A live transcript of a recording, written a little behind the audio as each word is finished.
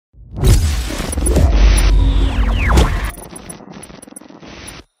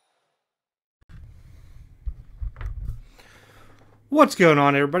What's going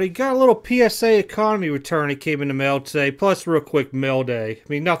on, everybody? Got a little PSA economy return that came in the mail today, plus real quick mail day. I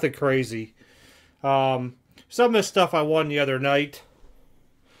mean, nothing crazy. Some of the stuff I won the other night.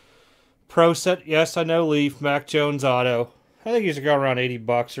 Pro set, yes, I know Leaf, Mac Jones Auto. I think he's going around 80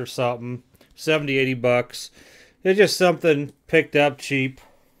 bucks or something. 70, 80 bucks. It's just something picked up cheap.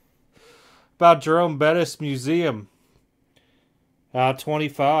 About Jerome Bettis Museum.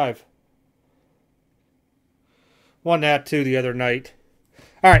 25. Won that too the other night.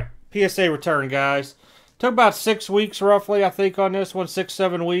 Alright, PSA return, guys. Took about 6 weeks roughly, I think, on this one. 6,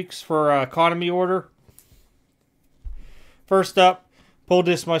 7 weeks for economy order. First up, pulled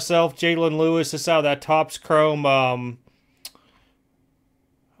this myself. Jalen Lewis. This out of that Topps Chrome.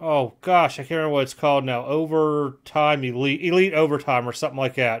 Oh, gosh, I can't remember what it's called now. Overtime Elite Overtime or something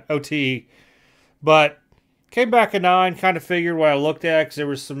like that. OTE. But came back a 9, kind of figured what I looked at because there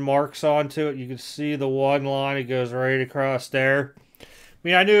was some marks onto it. You can see the one line, it goes right across there. I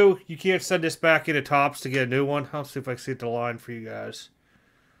mean, I knew you can't send this back into Topps to get a new one. I'll see if I can see the line for you guys.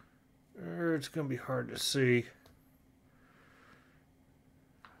 It's going to be hard to see.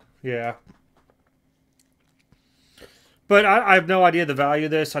 Yeah. But I have no idea the value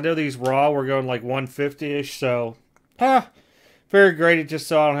of this. I know these raw were going like 150-ish, so very graded just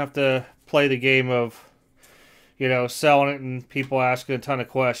so I don't have to play the game of, you know, selling it and people asking a ton of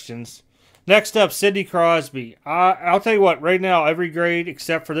questions. Next up, Sidney Crosby. I'll tell you what, right now, every grade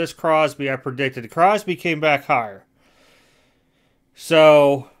except for this Crosby, I predicted. Crosby came back higher.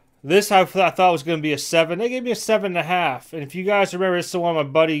 So, this I thought was going to be a 7. They gave me a 7.5. And if you guys remember, this is the one my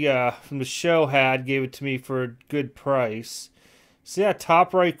buddy from the show had, gave it to me for a good price. See that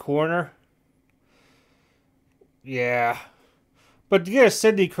top right corner? Yeah. But to get a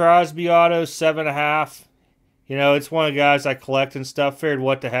Sidney Crosby auto, 7.5. You know, it's one of the guys I collect and stuff. Figured,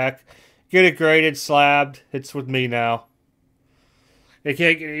 what the heck. Get it graded, slabbed. It's with me now. It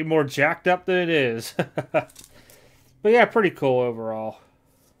can't get any more jacked up than it is. But yeah, pretty cool overall.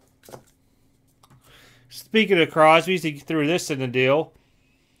 Speaking of Crosby's, he threw this in the deal.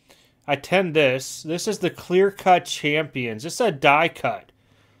 I tend this. This is the Clear Cut Champions. This is a die cut.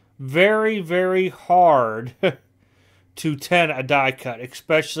 Very, very hard to 10 a die cut,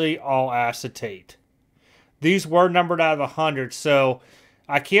 especially all acetate. These were numbered out of 100, so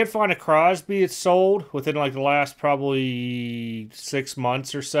I can't find a Crosby that's sold within like the last probably 6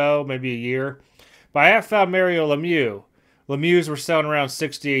 months or so, maybe a year. But I have found Mario Lemieux. Lemieux's were selling around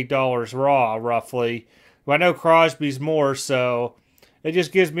 $68 raw, roughly. But I know Crosby's more, so it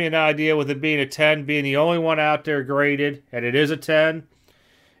just gives me an idea with it being a 10, being the only one out there graded, and it is a 10.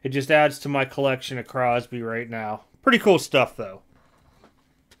 It just adds to my collection of Crosby right now. Pretty cool stuff, though.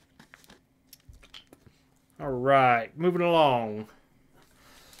 Alright, moving along.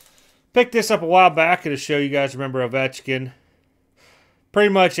 Picked this up a while back to show you guys remember Ovechkin. Pretty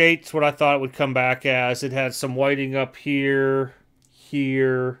much 8's what I thought it would come back as. It had some whiting up here,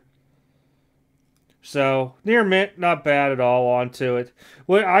 here. So, near mint, not bad at all onto it.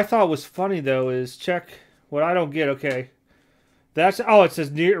 What I thought was funny, though, is check what I don't get. Okay. That's, oh, it says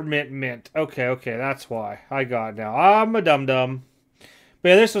near mint, mint. Okay, that's why. I got it now. I'm a dum-dum. But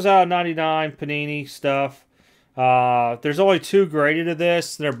yeah, this was out of 99 Panini stuff. There's only 2 graded of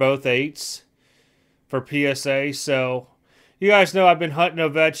this. They're both 8's for PSA. So, you guys know I've been hunting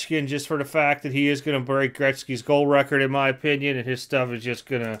Ovechkin just for the fact that he is going to break Gretzky's goal record, in my opinion. And his stuff is just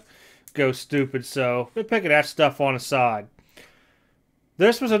going to go stupid. So, been picking that stuff on the side.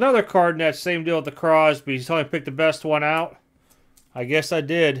 This was another card in that same deal with the Crosby. He's only picked the best one out. I guess I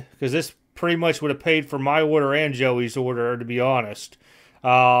did, because this pretty much would have paid for my order and Joey's order, to be honest.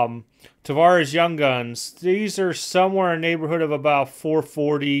 Tavares Young Guns. These are somewhere in the neighborhood of about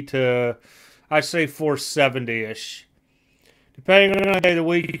 440 to, I'd say, 470-ish. Depending on the day of the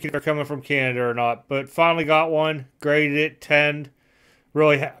week, if they're coming from Canada or not. But finally got one, graded it, 10.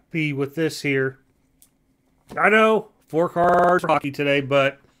 Really happy with this here. I know, 4 cards for hockey today,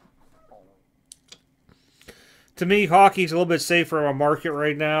 but to me, hockey's a little bit safer on my market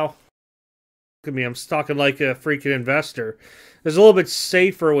right now. Look at me, I'm talking like a freaking investor. It's a little bit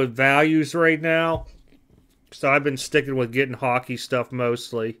safer with values right now. So I've been sticking with getting hockey stuff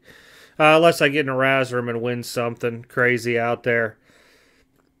mostly. Unless I get in a Razz room and win something crazy out there.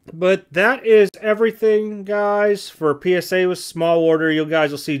 But that is everything, guys, for PSA with small order. You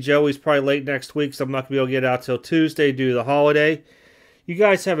guys will see Joey's probably late next week, so I'm not going to be able to get out till Tuesday due to the holiday. You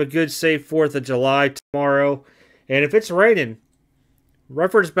guys have a good, safe 4th of July tomorrow. And if it's raining,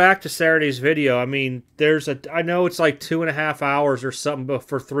 reference back to Saturday's video. I mean, I know it's like 2.5 hours or something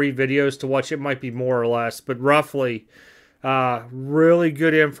for 3 videos to watch. It might be more or less, but roughly, really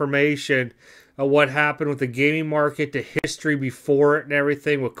good information what happened with the gaming market, the history before it and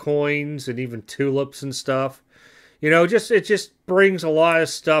everything with coins and even tulips and stuff. Just it just brings a lot of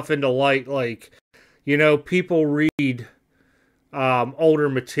stuff into light. Like, people read older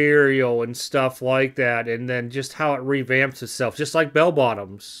material and stuff like that, and then just how it revamps itself, just like bell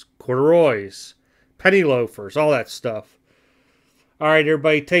bottoms, corduroys, penny loafers, all that stuff. All right,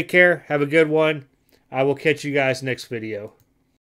 everybody, take care. Have a good one. I will catch you guys next video.